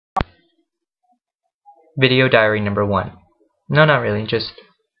Video diary number 1. No, not really, just,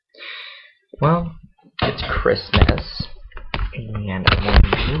 well, it's Christmas, and I'm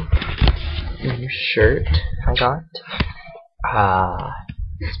wearing a new shirt I got.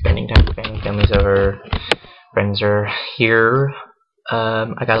 Spending time with family, family's over, friends are here.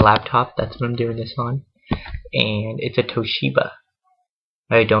 I got a laptop, that's what I'm doing this on, and it's a Toshiba.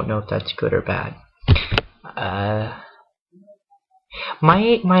 I don't know if that's good or bad.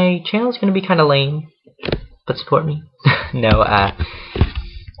 My channel is gonna be kind of lame, but support me. No, I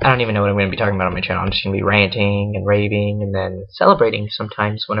don't even know what I'm gonna be talking about on my channel. I'm just gonna be ranting and raving, and then celebrating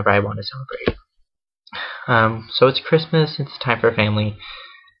sometimes whenever I want to celebrate. So it's Christmas. It's time for family,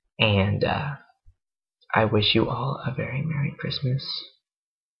 and I wish you all a very Merry Christmas.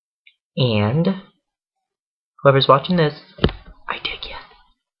 And whoever's watching this, I dig ya.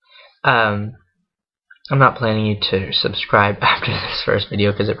 I'm not planning you to subscribe after this first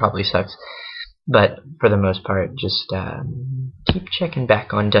video because it probably sucks. But for the most part, just keep checking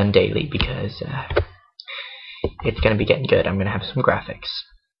back on Dunn daily because it's gonna be getting good. I'm gonna have some graphics,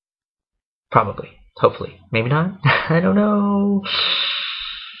 probably, hopefully, maybe not. I don't know.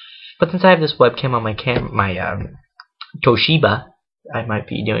 But since I have this webcam on my Toshiba, I might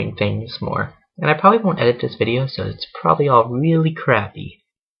be doing things more. And I probably won't edit this video, so it's probably all really crappy.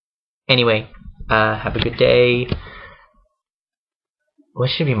 Anyway, have a good day. What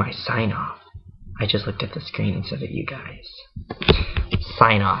should be my sign off? I just looked at the screen instead of you guys.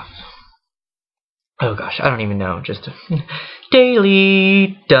 Sign off. Oh gosh, I don't even know. Just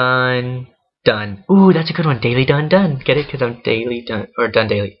daily done. Done. Ooh, that's a good one. Daily done. Get it? Because I'm daily done. Or done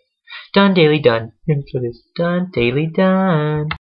daily. Done daily done. That's what it is. Done daily done.